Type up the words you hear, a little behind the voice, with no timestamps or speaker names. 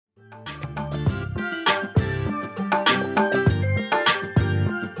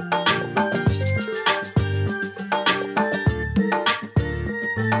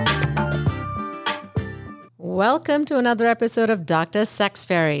welcome to another episode of Dr. Sex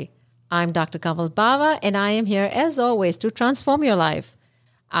Fairy. I'm Dr. Kaval Bava, and I am here, as always, to transform your life.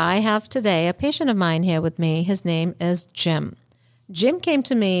 I have today a patient of mine here with me. His name is Jim. Jim came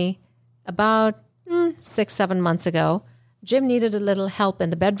to me about 6-7 months ago. Jim needed a little help in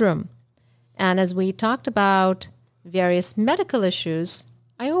the bedroom. And as we talked about various medical issues,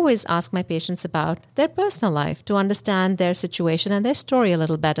 I always ask my patients about their personal life to understand their situation and their story a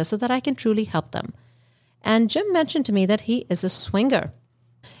little better so that I can truly help them. And Jim mentioned to me that he is a swinger.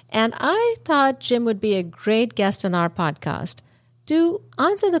 And I thought Jim would be a great guest on our podcast to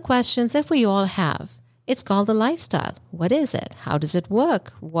answer the questions that we all have. It's called the lifestyle. What is it? How does it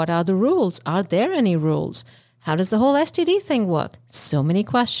work? What are the rules? Are there any rules? How does the whole STD thing work? So many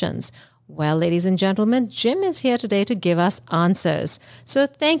questions. Well, ladies and gentlemen, Jim is here today to give us answers. So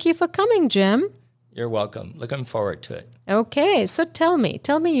thank you for coming, Jim. You're welcome. Looking forward to it. Okay, so tell me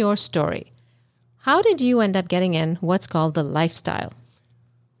your story. How did you end up getting in what's called the lifestyle?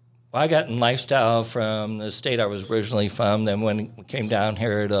 Well, I got in lifestyle from the state I was originally from. Then when we came down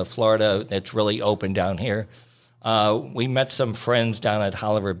here to Florida, it's really open down here. We met some friends down at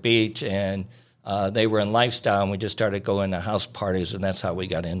Oliver Beach, and they were in lifestyle, and we just started going to house parties, and that's how we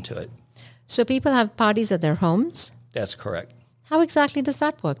got into it. So people have parties at their homes? That's correct. How exactly does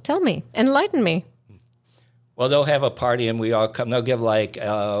that work? Tell me. Enlighten me. Well, they'll have a party, and we all come. They'll give like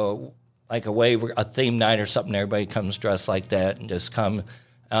a theme night or something. Everybody comes dressed like that and just come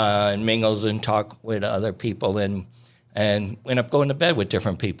and mingles and talk with other people and end up going to bed with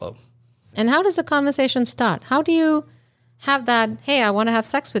different people. And how does the conversation start? How do you have that, hey, I want to have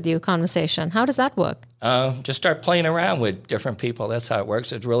sex with you conversation? How does that work? Just start playing around with different people. That's how it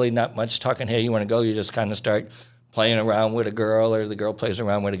works. It's really not much talking, hey, you want to go? You just kind of start playing around with a girl, or the girl plays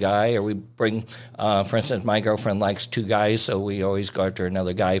around with a guy, or we bring, for instance, my girlfriend likes 2 guys, so we always go after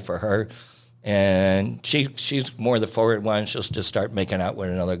another guy for her. And she's more the forward one. She'll just start making out with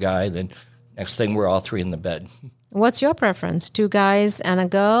another guy. Then next thing, we're all 3 in the bed. What's your preference? 2 guys and a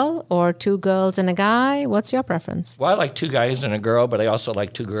girl, or 2 girls and a guy? What's your preference? Well, I like 2 guys and a girl, but I also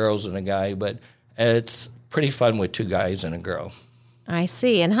like 2 girls and a guy. But it's pretty fun with 2 guys and a girl. I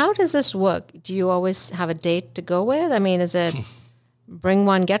see. And how does this work? Do you always have a date to go with? I mean, is it bring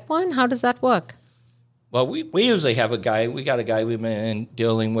one, get one? How does that work? Well, we usually have a guy. We got a guy we've been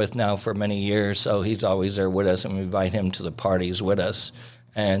dealing with now for many years, so he's always there with us, and we invite him to the parties with us.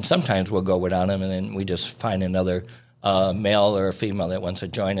 And sometimes we'll go without him, and then we just find another male or a female that wants to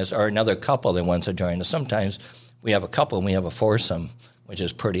join us, or another couple that wants to join us. Sometimes we have a couple and we have a foursome, which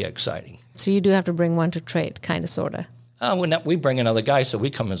is pretty exciting. So you do have to bring one to trade, kind of, sort of. We bring another guy, so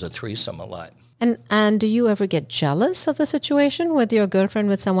we come as a threesome a lot. And do you ever get jealous of the situation with your girlfriend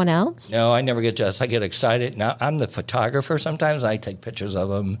with someone else? No, I never get jealous. I get excited. Now, I'm the photographer sometimes. I take pictures of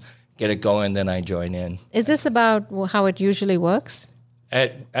them, get it going, then I join in. Is this about how it usually works?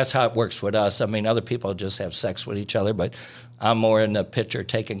 That's how it works with us. I mean, other people just have sex with each other, but I'm more in the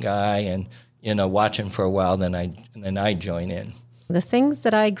picture-taking guy and, watching for a while, then I join in. The things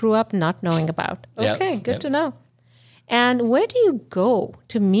that I grew up not knowing about. Okay, good to know. And where do you go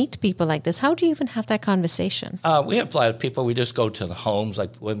to meet people like this? How do you even have that conversation? We have a lot of people. We just go to the homes,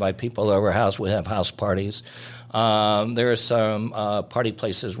 like we invite people over our house. We have house parties. There are some party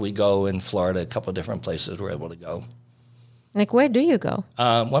places we go in Florida, a couple of different places we're able to go. Like, where do you go?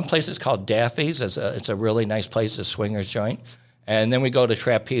 One place is called Daffy's. It's a really nice place, a swingers joint. And then we go to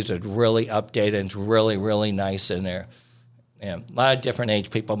Trapeze. It's really updated. It's really, really nice in there. Yeah, a lot of different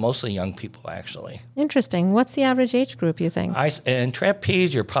age people, mostly young people, actually. Interesting. What's the average age group, you think? In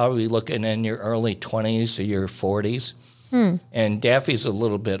Trapeze, you're probably looking in your early 20s to your 40s. And Daffy's a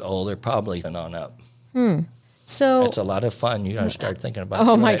little bit older, probably on up. So it's a lot of fun. You got to start thinking about.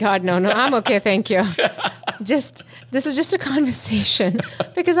 Oh my God, no, I'm okay, thank you. This is just a conversation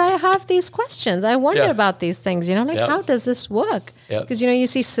because I have these questions. I wonder about these things. How does this work? Because you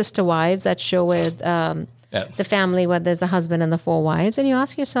see Sister Wives, that show with the family where there's a husband and the 4 wives, and you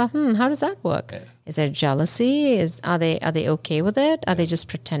ask yourself, how does that work? Is there jealousy? Are they okay with it? Are they just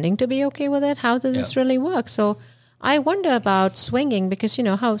pretending to be okay with it? How does this really work? So I wonder about swinging because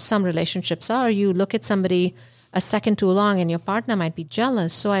how some relationships are. You look at somebody a second too long and your partner might be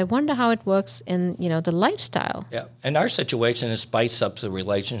jealous. So I wonder how it works in, the lifestyle. Yeah. And our situation is spice up the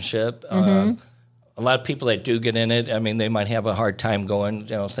relationship. A lot of people that do get in it, I mean, they might have a hard time going,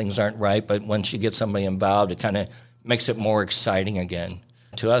 things aren't right. But once you get somebody involved, it kind of makes it more exciting again.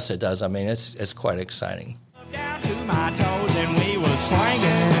 To us, it does. I mean, it's quite exciting. Down to my toes and we were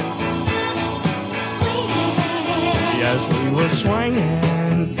swinging. Yes, we were swinging.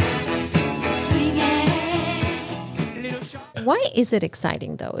 Why is it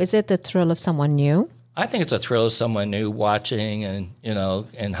exciting, though? Is it the thrill of someone new? I think it's a thrill of someone new watching, and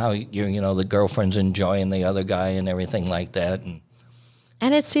and how the girlfriend's enjoying the other guy and everything like that, and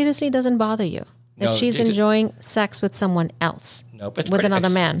it seriously doesn't bother you that No, she's enjoying sex with someone else, no, but it's with pretty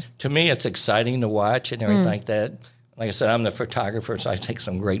another man. To me, it's exciting to watch and everything like that. Like I said, I'm the photographer, so I take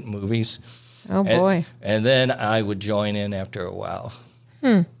some great movies. Oh boy! And then I would join in after a while.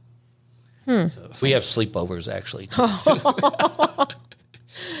 So we have sleepovers actually too.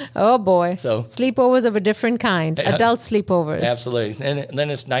 Oh boy! So- sleepovers of a different kind, adult sleepovers. Absolutely, and then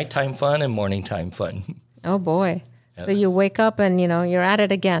it's nighttime fun and morning time fun. Oh boy! So you wake up and you're at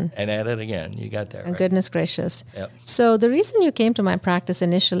it again. And at it again. You got that right. Goodness gracious! Yep. So the reason you came to my practice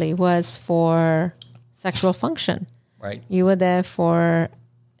initially was for sexual function. Right. You were there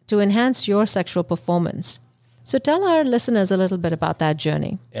to enhance your sexual performance. So tell our listeners a little bit about that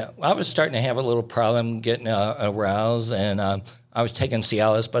journey. Yeah, well, I was starting to have a little problem getting aroused, and I was taking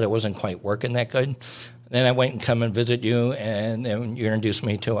Cialis, but it wasn't quite working that good. Then I went and come and visit you, and then you introduced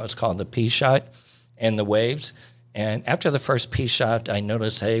me to what's called the P shot and the waves. And after the first P shot, I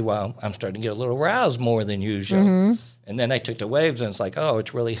noticed, hey, well, I'm starting to get a little aroused more than usual. And then I took the waves, and it's like, oh,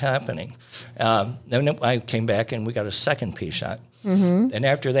 it's really happening. Then I came back, and we got a second P shot. And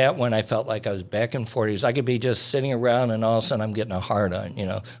after that one, I felt like I was back in 40s. I could be just sitting around, and all of a sudden I'm getting a hard on.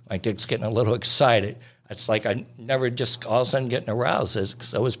 My dick's getting a little excited. It's like I never just all of a sudden getting aroused.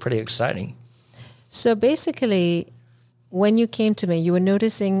 So it was pretty exciting. So basically, when you came to me, you were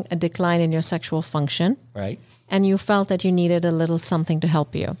noticing a decline in your sexual function. Right? And you felt that you needed a little something to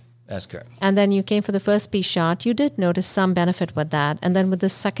help you. That's correct. And then you came for the first P shot. You did notice some benefit with that. And then with the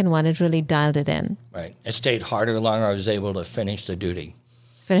second one, it really dialed it in. Right. It stayed harder longer. I was able to finish the duty.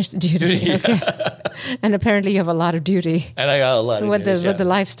 Finish the duty. Okay. And apparently you have a lot of duty. And I got a lot of with duties, with the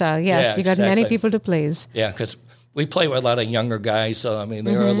lifestyle. Yes, Yeah, you got many exactly. people to please. Yeah, because we play with a lot of younger guys. So, I mean,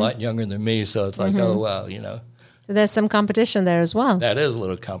 they're a lot younger than me. So it's like, oh, well, So there's some competition there as well. that is a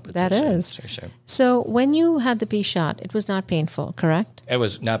little competition. That is. For sure. So when you had the P shot, it was not painful, correct? It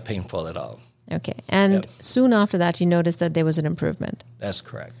was not painful at all. Okay. And Yep. soon after that, you noticed that there was an improvement. That's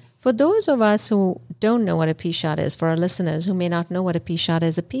correct. For those of us who don't know what a P shot is, for our listeners who may not know what a P shot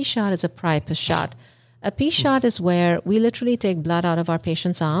is a PRIAPUS shot. A P shot is where we literally take blood out of our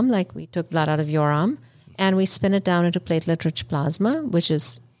patient's arm, like we took blood out of your arm, and we spin it down into platelet-rich plasma, which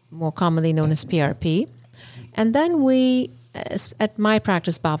is more commonly known as PRP. And then we, at my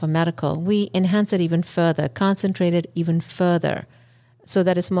practice, Bava Medical, we enhance it even further, concentrate it even further, so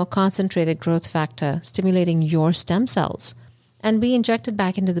that it's more concentrated growth factor, stimulating your stem cells. And we inject it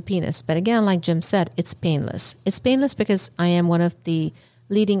back into the penis. But again, like Jim said, it's painless. It's painless because I am one of the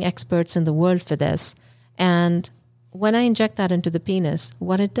leading experts in the world for this. And when I inject that into the penis,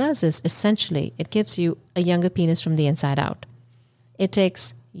 what it does is essentially it gives you a younger penis from the inside out. It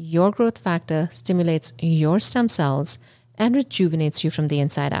takes your growth factor, stimulates your stem cells, and rejuvenates you from the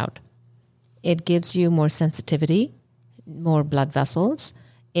inside out. It gives you more sensitivity, more blood vessels.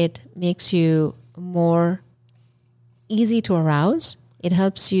 It makes you more easy to arouse. It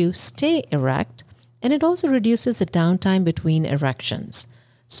helps you stay erect, and it also reduces the downtime between erections.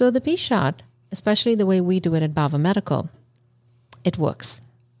 So the P shot, especially the way we do it at Bava Medical, it works.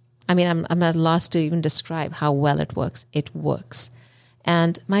 I mean, I'm at a loss to even describe how well it works. It works.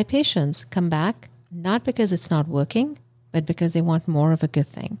 And my patients come back not because it's not working, but because they want more of a good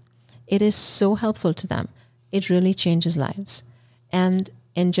thing. It is so helpful to them. It really changes lives. And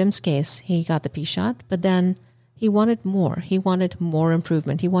in Jim's case, he got the P shot, but then he wanted more. He wanted more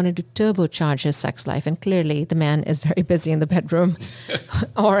improvement. He wanted to turbocharge his sex life. And clearly the man is very busy in the bedroom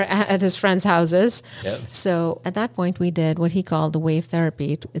or at his friends' houses. Yep. So at that point, we did what he called the wave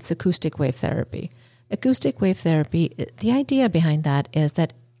therapy. It's acoustic wave therapy. Acoustic wave therapy, the idea behind that is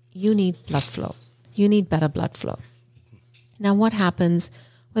that you need blood flow. You need better blood flow. Now, what happens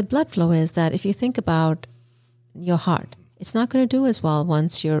with blood flow is that if you think about your heart, it's not going to do as well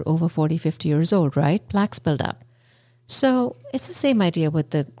once you're over 40, 50 years old, right? Plaques build up. So it's the same idea with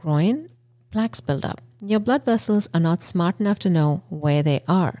the groin. Plaques build up. Your blood vessels are not smart enough to know where they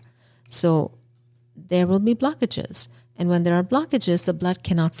are. So there will be blockages. And when there are blockages, the blood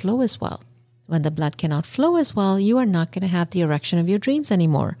cannot flow as well. When the blood cannot flow as well, you are not going to have the erection of your dreams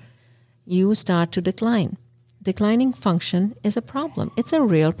anymore. You start to decline. Declining function is a problem. It's a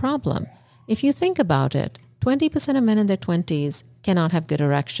real problem. If you think about it, 20% of men in their 20s cannot have good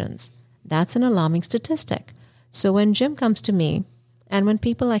erections. That's an alarming statistic. So when Jim comes to me, and when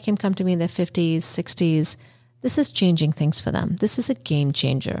people like him come to me in their 50s, 60s, this is changing things for them. This is a game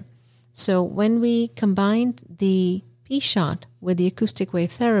changer. So when we combined the P shot with the acoustic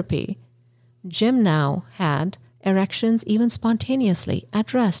wave therapy, Jim now had erections even spontaneously,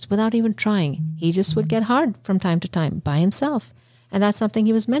 at rest, without even trying. He just would get hard from time to time by himself. And that's something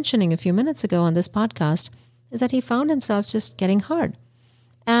he was mentioning a few minutes ago on this podcast, is that he found himself just getting hard.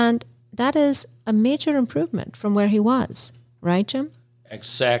 And that is a major improvement from where he was. Right, Jim?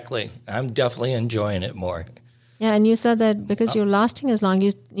 Exactly. I'm definitely enjoying it more. Yeah, and you said that because you're lasting as long,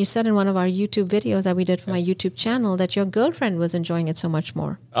 you said in one of our YouTube videos that we did for my YouTube channel that your girlfriend was enjoying it so much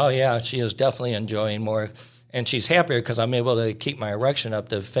more. Oh, yeah, she is definitely enjoying more. And she's happier because I'm able to keep my erection up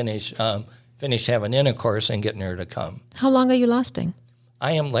to finish having intercourse and getting her to come. How long are you lasting?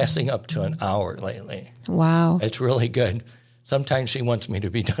 I am lasting up to an hour lately. Wow. It's really good. Sometimes she wants me to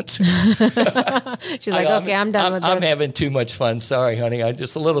be done soon. She's like, okay, I'm done with this. I'm having too much fun. Sorry, honey.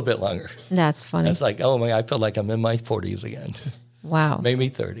 Just a little bit longer. That's funny. It's like, oh, my, I feel like I'm in my 40s again. Wow. Maybe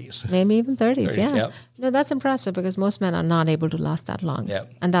 30s. Maybe even 30s, yeah. Yep. No, that's impressive because most men are not able to last that long.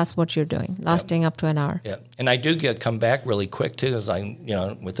 Yep. And that's what you're doing, lasting up to an hour. Yeah, and I do come back really quick too, because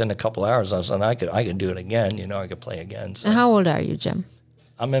within a couple hours, I was like, I could do it again. I could play again. So. And how old are you, Jim?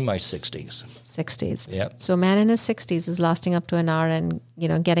 I'm in my 60s. 60s. Yep. So a man in his 60s is lasting up to an hour and,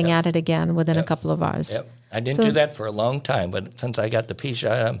 getting at it again within a couple of hours. Yep. I didn't do that for a long time, but since I got the P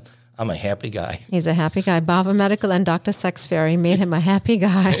shot, I'm a happy guy. He's a happy guy. Bava Medical and Dr. Sex Fairy made him a happy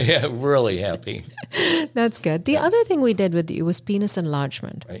guy. Yeah, really happy. That's good. The other thing we did with you was penis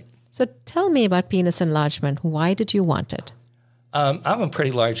enlargement. Right. So tell me about penis enlargement. Why did you want it? I'm a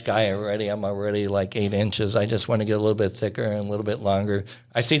pretty large guy already. I'm already like 8 inches. I just want to get a little bit thicker and a little bit longer.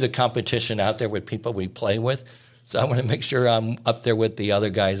 I see the competition out there with people we play with, so I want to make sure I'm up there with the other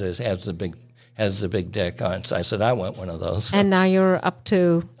guys that has the big dick on. So I said, I want one of those. And now you're up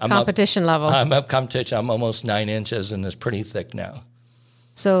to competition level. I'm up competition. I'm almost 9 inches, and it's pretty thick now.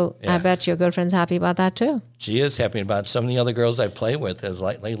 So Yeah. I bet your girlfriend's happy about that too. She is happy about it. Some of the other girls I play with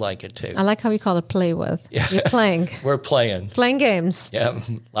they like it too. I like how you call it play with. Yeah. You're playing. We're playing. Playing games. Yeah,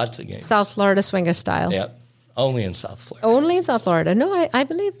 lots of games. South Florida swinger style. Yeah, only in South Florida. Only in South Florida. No, I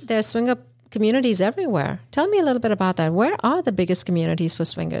believe there's swinger communities everywhere. Tell me a little bit about that. Where are the biggest communities for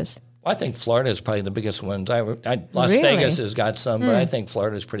swingers? Well, I think Florida is probably the biggest ones. Las Really? Vegas has got some, but I think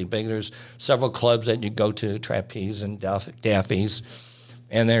Florida is pretty big. There's several clubs that you go to, Trapeze and Daffy's.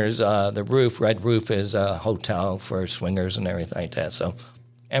 And there's the Roof. Red Roof is a hotel for swingers and everything like that. So,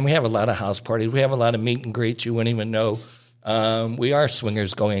 and we have a lot of house parties. We have a lot of meet and greets. You wouldn't even know. We are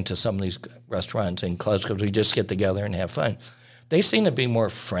swingers going to some of these restaurants and clubs because we just get together and have fun. They seem to be more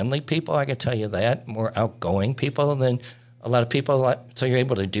friendly people, I can tell you that, more outgoing people than a lot of people. So you're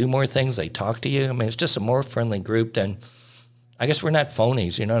able to do more things. They talk to you. I mean, it's just a more friendly group than, I guess we're not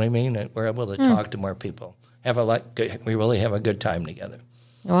phonies, you know what I mean? We're able to talk to more people. We really have a good time together.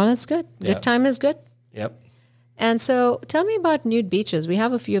 Well, that's good. Yeah. Good time is good. Yep. And so tell me about nude beaches. We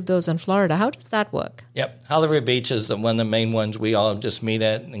have a few of those in Florida. How does that work? Yep. Hollywood Beach is one of the main ones we all just meet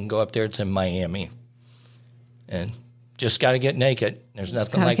at and go up there. It's in Miami. And just got to get naked. There's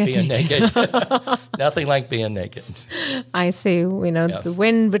nothing like being naked. Nothing like being naked. I see. The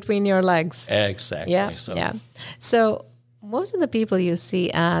wind between your legs. Exactly. Yeah, yeah. So most of the people you see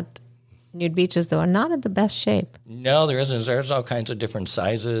at nude beaches, though, are not in the best shape. No, there isn't. There's all kinds of different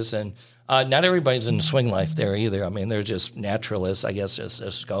sizes, and not everybody's in swing life there either. I mean, they're just naturalists, I guess,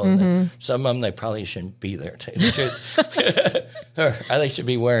 just going there. Some of them, they probably shouldn't be there. Or they should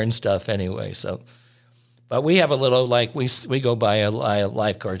be wearing stuff anyway. So, but we have a little, we go by a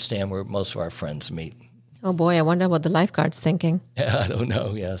lifeguard stand where most of our friends meet. Oh, boy, I wonder what the lifeguard's thinking. Yeah, I don't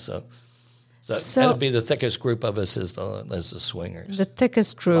know. Yeah, so that'll be the thickest group of us is the swingers. The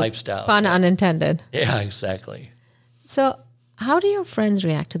thickest group. Lifestyle. Pun unintended. Yeah, exactly. So how do your friends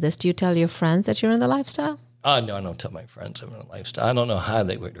react to this? Do you tell your friends that you're in the lifestyle? No, I don't tell my friends I'm in a lifestyle. I don't know how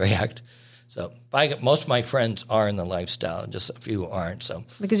they would react. So most of my friends are in the lifestyle, just a few aren't. So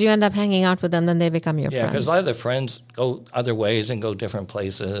because you end up hanging out with them, then they become your yeah, friends. because a lot of the friends go other ways and go different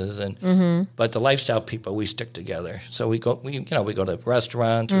places, and but the lifestyle people, we stick together. So we go to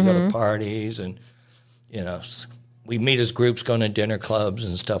restaurants, we go to parties, and we meet as groups, going to dinner clubs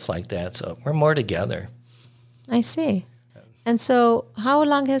and stuff like that. So we're more together. I see. And so, how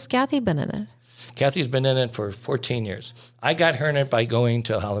long has Kathy been in it? Kathy's been in it for 14 years. I got her in it by going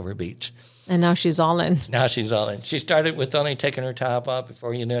to Hollywood Beach. And now she's all in. Now she's all in. She started with only taking her top off.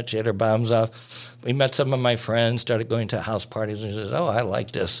 Before you knew it, she had her bottoms off. We met some of my friends, started going to house parties, and she says, oh, I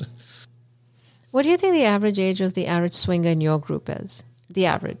like this. What do you think the average age of the average swinger in your group is? The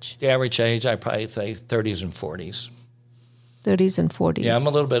average? The average age, I'd probably say 30s and 40s. 30s and 40s. Yeah, I'm a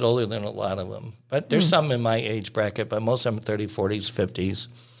little bit older than a lot of them. But there's some in my age bracket, but most of them 30s, 40s, 50s.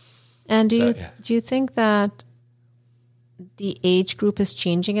 And do you think that the age group is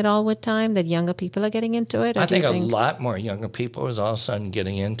changing at all with time, that younger people are getting into it? Or I do you think a lot more younger people is all of a sudden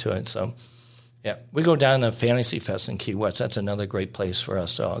getting into it. So, yeah, we go down to Fantasy Fest in Key West. That's another great place for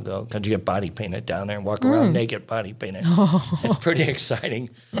us to all go because you get body painted down there and walk around naked body painted. It's pretty exciting.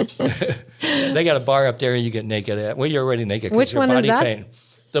 They got a bar up there you get naked at. Well, you're already naked Which because you're one is body that? painted.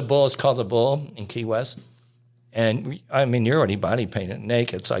 The Bull is called the Bull in Key West. And, I mean, you're already body painted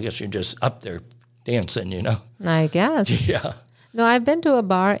naked, so I guess you're just up there dancing, you know? I guess. Yeah. No, I've been to a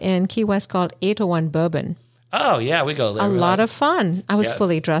bar in Key West called 801 Bourbon. Oh, yeah, we go there. A lot of fun. I was Yeah.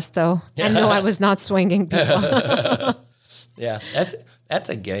 fully dressed, though. I know I was not swinging people. Yeah, that's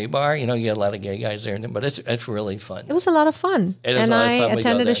a gay bar. You know, you get a lot of gay guys there, but it's really fun. It was a lot of fun. It is and a lot of I fun. We go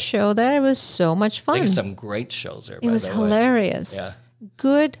attended there. a show there. It was so much I fun. think some great shows there. It was hilarious. Yeah.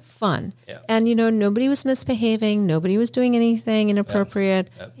 Good fun. Yeah. And, you know, nobody was misbehaving. Nobody was doing anything inappropriate.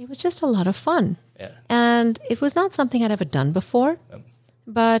 It was just a lot of fun. Yeah. And it was not something I'd ever done before.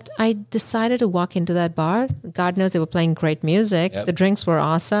 But I decided to walk into that bar. God knows they were playing great music. Yep. The drinks were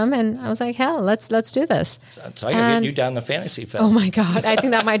awesome. And I was like, hell, let's do this. So I gotta get you down to Fantasy Fest. Oh my God. I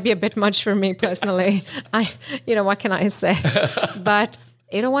think that might be a bit much for me personally. What can I say? But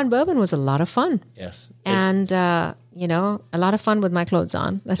 801 Bourbon was a lot of fun. Yes. And, a lot of fun with my clothes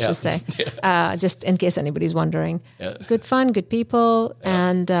on, let's just say, just in case anybody's wondering. Yeah. Good fun, good people.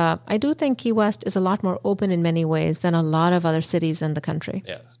 And I do think Key West is a lot more open in many ways than a lot of other cities in the country.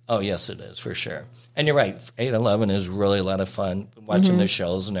 Yeah. Oh, yes, it is, for sure. And you're right. 811 is really a lot of fun, watching the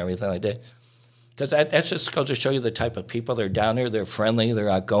shows and everything like that. Because that just goes to show you the type of people that are down here. They're friendly. They're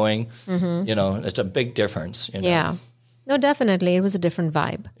outgoing. You know, it's a big difference. You know? Yeah. No, definitely. It was a different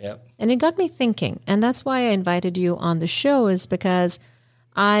vibe. Yeah. And it got me thinking. And that's why I invited you on the show, is because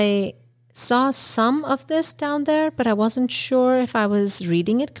I saw some of this down there, but I wasn't sure if I was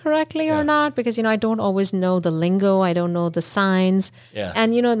reading it correctly or not, because, I don't always know the lingo. I don't know the signs. Yeah.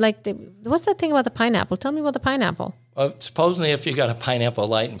 And, what's that thing about the pineapple? Tell me about the pineapple. Well, supposedly if you got a pineapple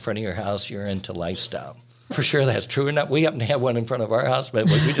light in front of your house, you're into lifestyle. For sure, that's true enough. We happen to have one in front of our house, but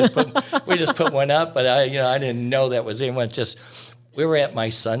we just put one up. But I didn't know that was anyone. Just we were at my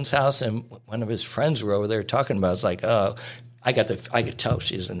son's house, and one of his friends were over there talking about. It's like, oh, I could tell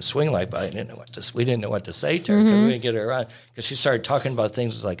she's in the swing light, but we didn't know what to say to her because we didn't get her around. Because she started talking about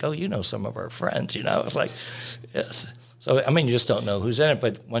things. It's like, oh, you know some of our friends. It's like, yes. So I mean, you just don't know who's in it.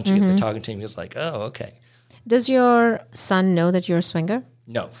 But once you get to talking to him, it's like, oh, okay. Does your son know that you're a swinger?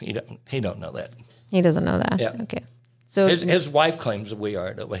 No, he don't know that. He doesn't know that. Yeah. Okay. So His wife claims that we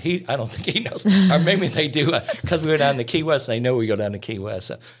are, but I don't think he knows. Or maybe they do because we go down to Key West. They know we go down to Key West.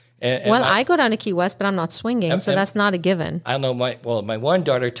 So, I go down to Key West, but I'm not swinging, so that's not a given. I know my one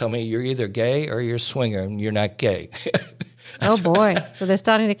daughter told me you're either gay or you're a swinger, and you're not gay. Oh boy! So they're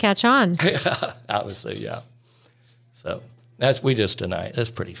starting to catch on. Obviously, yeah. So we just deny it. That's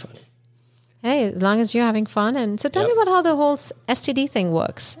pretty funny. Hey, as long as you're having fun, and so tell me about how the whole STD thing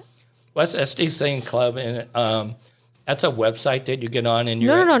works. Well, it's SD Thing Club, and that's a website that you get on, and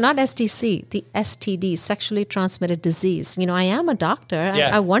No, not STC. The STD, sexually transmitted disease. I am a doctor. Yeah.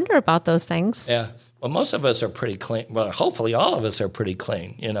 I wonder about those things. Yeah. Well, most of us are pretty clean. Well, hopefully all of us are pretty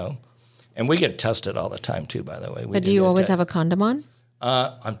clean, And we get tested all the time, too, by the way. But do you always have a condom on?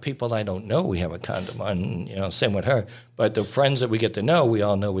 On people I don't know, we have a condom on, same with her. But the friends that we get to know, we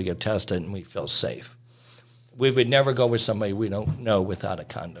all know we get tested and we feel safe. We would never go with somebody we don't know without a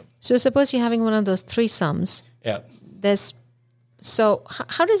condom. So suppose you're having one of those threesomes. Yeah. So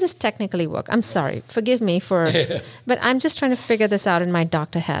how does this technically work? I'm sorry, forgive me but I'm just trying to figure this out in my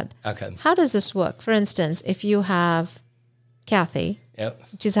doctor head. Okay. How does this work? For instance, if you have Kathy, Yep.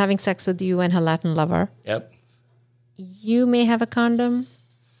 she's having sex with you and her Latin lover, Yep. you may have a condom.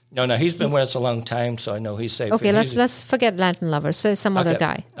 No, he's been with us a long time, so I know he's safe. Okay, let's forget Latin lover. Say some other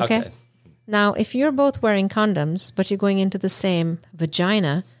guy. Okay? Now, if you're both wearing condoms, but you're going into the same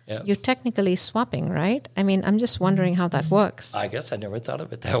vagina, you're technically swapping, right? I mean, I'm just wondering how that works. I guess I never thought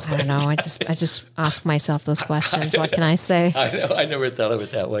of it that way. I don't know. I just ask myself those questions. What can I say? I know. I never thought of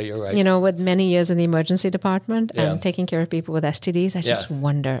it that way. You're right. With many years in the emergency department and taking care of people with STDs, I just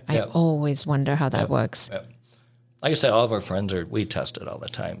wonder. I always wonder how that works. Yeah. Like I said, all of our friends we test it all the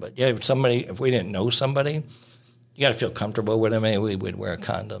time. But if we didn't know somebody, you got to feel comfortable with them. We would wear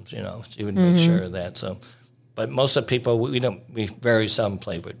condoms, so you would make sure of that. So, but most of the people we very seldom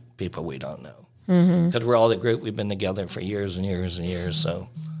play with people we don't know because we're all the group. We've been together for years and years and years. So,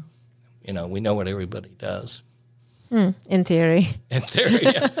 we know what everybody does. In theory. In theory,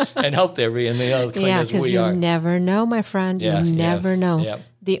 yeah. And hope they're being the other clean as because we you are. never know, my friend. You never know. Yeah.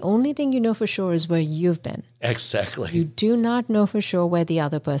 The only thing you know for sure is where you've been. Exactly. You do not know for sure where the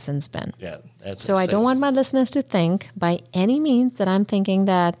other person's been. Yeah. That's So I don't want my listeners to think by any means that I'm thinking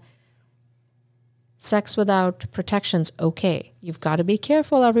that sex without protection's okay. You've got to be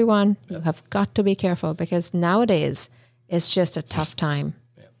careful, everyone. You have got to be careful because nowadays it's just a tough time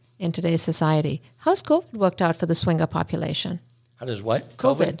in today's society. How's COVID worked out for the swinger population? How does what?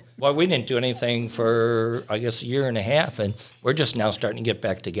 COVID. Well, we didn't do anything for, I guess, a year and a half, and we're just now starting to get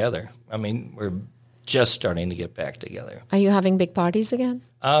back together. I mean, we're just starting to get back together. Are you having big parties again?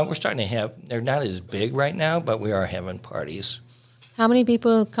 We're starting to have, they're not as big right now, but we are having parties. How many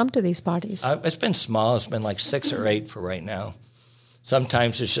people come to these parties? It's been small. It's been like 6 or 8 for right now.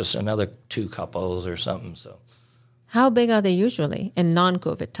 Sometimes it's just another 2 couples or something. So, How big are they usually in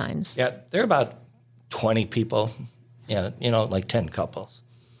non-COVID times? yeah, they're about 20 people. Yeah, like 10 couples.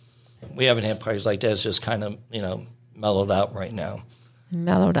 We haven't had parties like that. It's just kind of, mellowed out right now.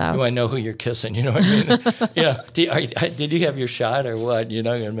 Mellowed out. Do I know who you're kissing? You know what I mean? Did you have your shot or what? You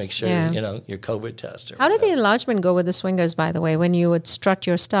got to make sure, your COVID test. How did the enlargement go with the swingers, by the way, when you would strut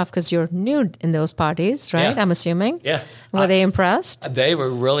your stuff? Because you're nude in those parties, right? Yeah. I'm assuming. Yeah. Were they impressed? They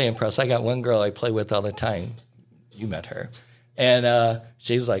were really impressed. I got one girl I play with all the time. You met her. And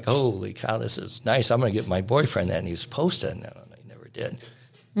she's like, holy cow, this is nice. I'm going to get my boyfriend that. And he was posted. No, he never did.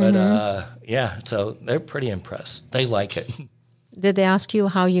 But, so they're pretty impressed. They like it. Did they ask you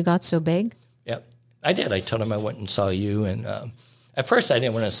how you got so big? Yeah, I did. I told them I went and saw you. And at first I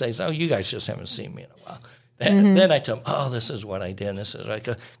didn't want to say, you guys just haven't seen me in a while. Then I told them, this is what I did. This is like,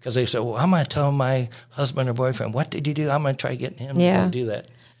 because they said, well, I'm going to tell my husband or boyfriend, what did you do? I'm going to try getting him to do that.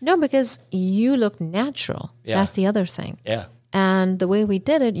 No, because you look natural. Yeah. That's the other thing. Yeah. And the way we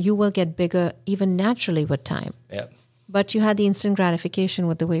did it, you will get bigger even naturally with time. Yeah. But you had the instant gratification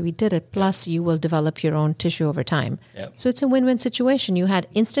with the way we did it, plus you will develop your own tissue over time. Yeah. So it's a win-win situation. You had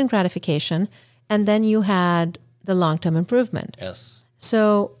instant gratification, and then you had the long-term improvement. Yes.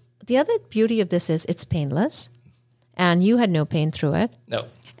 So the other beauty of this is it's painless, and you had no pain through it. No.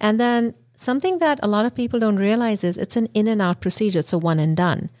 And then something that a lot of people don't realize is it's an in and out procedure. It's a one and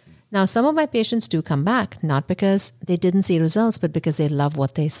done. Now, some of my patients do come back, not because they didn't see results, but because they love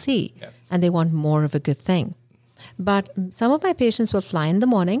what they see and they want more of a good thing. But some of my patients will fly in the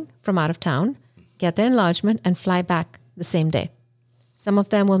morning from out of town, get their enlargement, and fly back the same day. Some of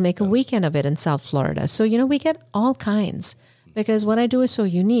them will make a weekend of it in South Florida. So, we get all kinds because what I do is so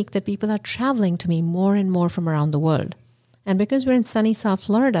unique that people are traveling to me more and more from around the world. And because we're in sunny South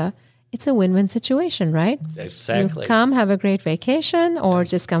Florida, it's a win-win situation, right? Exactly. You come, have a great vacation, or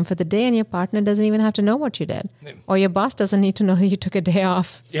just come for the day, and your partner doesn't even have to know what you did. Or your boss doesn't need to know that you took a day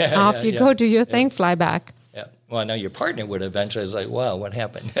off. Go do your thing, fly back. Yeah. Well, now your partner would eventually say, wow, what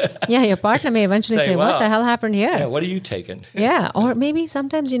happened? Yeah, your partner may eventually say, what the hell happened here? Yeah, what are you taking? Yeah, or maybe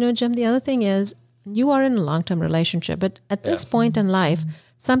sometimes, Jim, the other thing is you are in a long-term relationship, but at this point in life,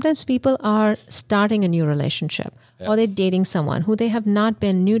 sometimes people are starting a new relationship or they're dating someone who they have not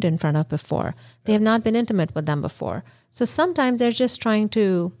been nude in front of before. They have not been intimate with them before. So sometimes they're just trying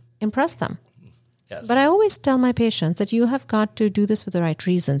to impress them. Yes. But I always tell my patients that you have got to do this for the right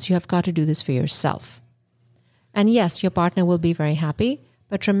reasons. You have got to do this for yourself. And yes, your partner will be very happy,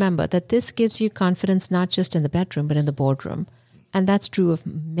 but remember that this gives you confidence not just in the bedroom, but in the boardroom. And that's true of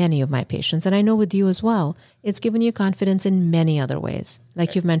many of my patients. And I know with you as well, it's given you confidence in many other ways,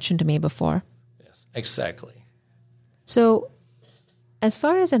 like you've mentioned to me before. Yes, exactly. So as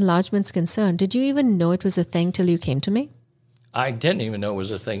far as enlargement's concerned, did you even know it was a thing till you came to me? I didn't even know it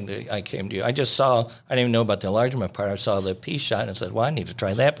was a thing that I came to you. I didn't even know about the enlargement part. I saw the P shot and I said, well, I need to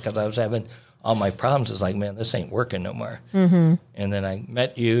try that because I was having all my problems. It's like, man, this ain't working no more. Mm-hmm. And then I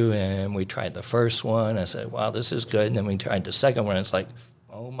met you and we tried the first one. I said, wow, this is good. And then we tried the second one. It's like,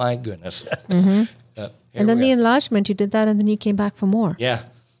 oh my goodness. Mm-hmm. And then the enlargement, you did that and then you came back for more. Yeah.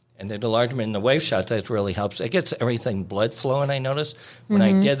 And the enlargement in the wave shots, that really helps. It gets everything blood flowing, I noticed. When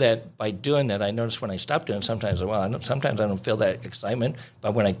I did that, by doing that, I noticed when I stopped doing it, sometimes I don't feel that excitement.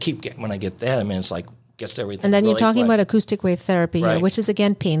 But when I get that, I mean, it's like, gets everything. And then really you're talking flowing. about acoustic wave therapy here, which is,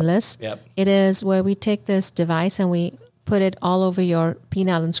 again, painless. Yep. It is where we take this device and we put it all over your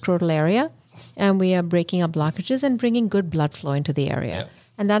penile and scrotal area. And we are breaking up blockages and bringing good blood flow into the area. Yep.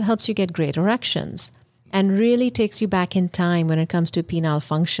 And that helps you get great erections. And really takes you back in time when it comes to penile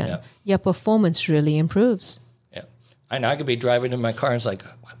function. Yeah. Your performance really improves. Yeah. I could be driving in my car and it's like,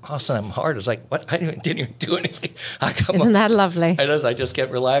 all of a sudden I'm hard. It's like, what? I didn't even do anything. Isn't that lovely? I just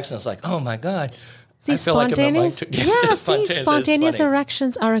get relaxed and it's like, oh my God. See, I feel spontaneous, like I'm spontaneous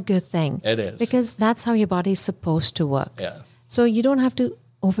erections are a good thing. It is. Because that's how your body is supposed to work. Yeah. So you don't have to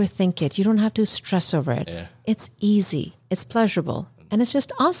overthink it. You don't have to stress over it. Yeah. It's easy. It's pleasurable. And it's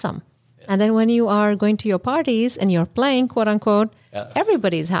just awesome. And then when you are going to your parties and you're playing, quote unquote,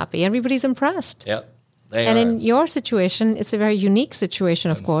 everybody's happy. Everybody's impressed. Yep. In your situation, it's a very unique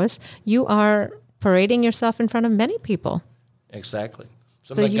situation, of course. You are parading yourself in front of many people. Exactly.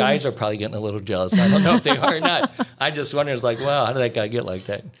 Some of the guys are probably getting a little jealous. I don't know if they are or not. I just wonder, it's like, wow, how did that guy get like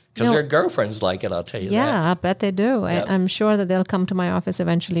that? Because their girlfriends like it, I'll tell you that. Yeah, I bet they do. Yep. I'm sure that they'll come to my office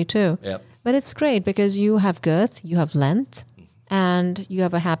eventually too. Yep. But it's great because you have girth, you have length, and you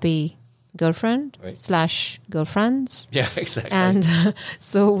have a happy girlfriend / girlfriends. Yeah, exactly. And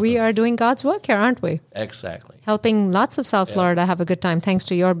so we are doing God's work here, aren't we? Exactly. Helping lots of South Florida have a good time thanks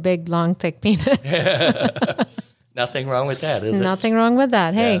to your big, long, thick penis. Nothing wrong with that, is it? Nothing wrong with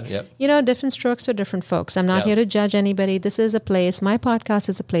that. Hey, different strokes for different folks. I'm not here to judge anybody. This is a place, my podcast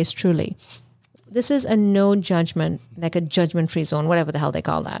is a place truly. This is a no judgment, like a judgment-free zone, whatever the hell they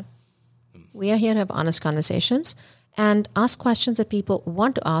call that. We are here to have honest conversations and ask questions that people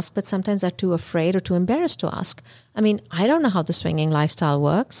want to ask, but sometimes are too afraid or too embarrassed to ask. I mean, I don't know how the swinging lifestyle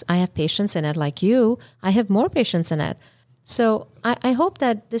works. I have patience in it like you. I have more patience in it. So I hope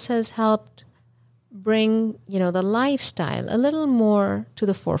that this has helped bring, the lifestyle a little more to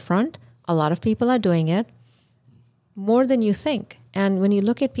the forefront. A lot of people are doing it more than you think. And when you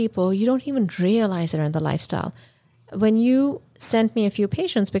look at people, you don't even realize they're in the lifestyle. When you sent me a few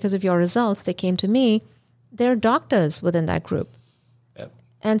patients because of your results, they came to me. There are doctors within that group. Yep.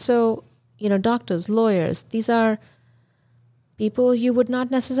 And so, doctors, lawyers, these are people you would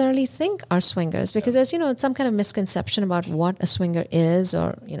not necessarily think are swingers because there's, some kind of misconception about what a swinger is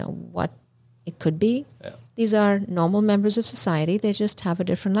or, what it could be. Yeah. These are normal members of society. They just have a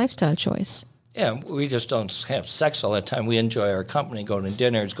different lifestyle choice. Yeah, we just don't have sex all the time. We enjoy our company, going to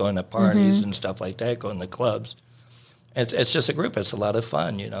dinners, going to parties and stuff like that, going to clubs. It's just a group. It's a lot of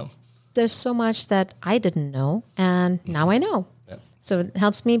fun, There's so much that I didn't know, and now I know. Yep. So it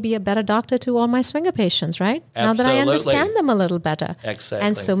helps me be a better doctor to all my swinger patients, right? Absolutely. Now that I understand them a little better. Exactly.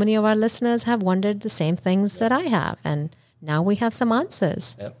 And so many of our listeners have wondered the same things that I have, and now we have some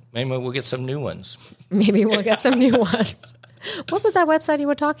answers. Yep. Maybe we'll get some new ones. Maybe we'll get some new ones. What was that website you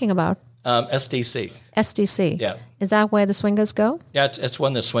were talking about? SDC. SDC. Yeah. Is that where the swingers go? Yeah, it's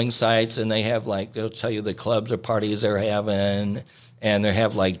one of the swing sites, and they have they'll tell you the clubs or parties they're having, and they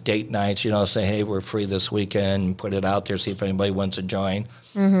have date nights. Say, hey, we're free this weekend, put it out there, see if anybody wants to join,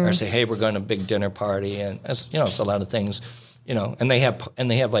 or say, hey, we're going to a big dinner party, and it's a lot of things. And they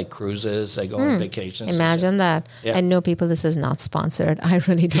have cruises. They go on vacations. Imagine that. Yeah. I know people, this is not sponsored. I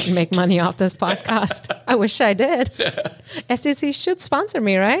really don't make money off this podcast. I wish I did. SDC should sponsor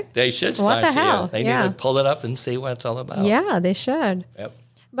me, right? They should sponsor What the hell? you. They need to pull it up and see what it's all about. Yeah, they should. Yep.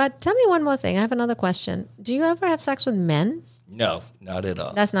 But tell me one more thing. I have another question. Do you ever have sex with men? No, not at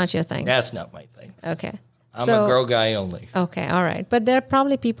all. That's not your thing? That's not my thing. Okay. I'm a girl guy only. Okay, all right. But there are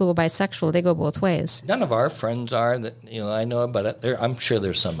probably people who are bisexual. They go both ways. None of our friends are that I know of, but I'm sure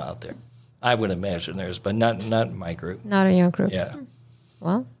there's some out there. I would imagine there's, but not in my group. Not in your group. Yeah.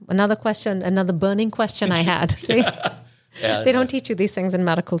 Well, another question, another burning question I had. See, they don't teach you these things in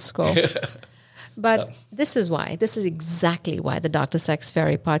medical school. But this is why. This is exactly why the Dr. Sex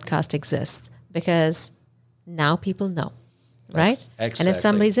Fairy podcast exists, because now people know, right? Exactly. And if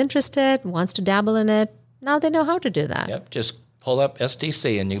somebody's interested, wants to dabble in it, now they know how to do that. Yep. Just pull up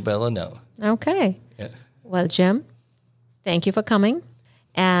SDC and you'll be able to know. Okay. Yeah. Well, Jim, thank you for coming.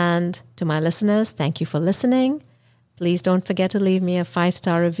 And to my listeners, thank you for listening. Please don't forget to leave me a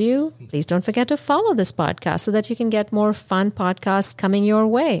 5-star review. Please don't forget to follow this podcast so that you can get more fun podcasts coming your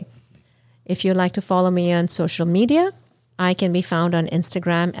way. If you'd like to follow me on social media, I can be found on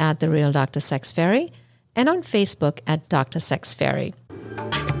Instagram at The Real Dr. Sex Fairy and on Facebook at Dr. Sex Fairy.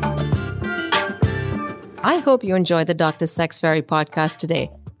 I hope you enjoyed the Dr. Sex Fairy podcast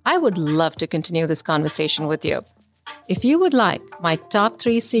today. I would love to continue this conversation with you. If you would like my top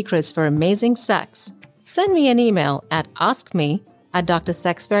 3 secrets for amazing sex, send me an email at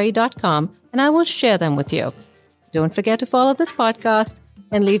askme@drsexfairy.com and I will share them with you. Don't forget to follow this podcast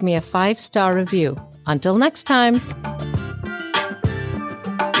and leave me a 5-star review. Until next time.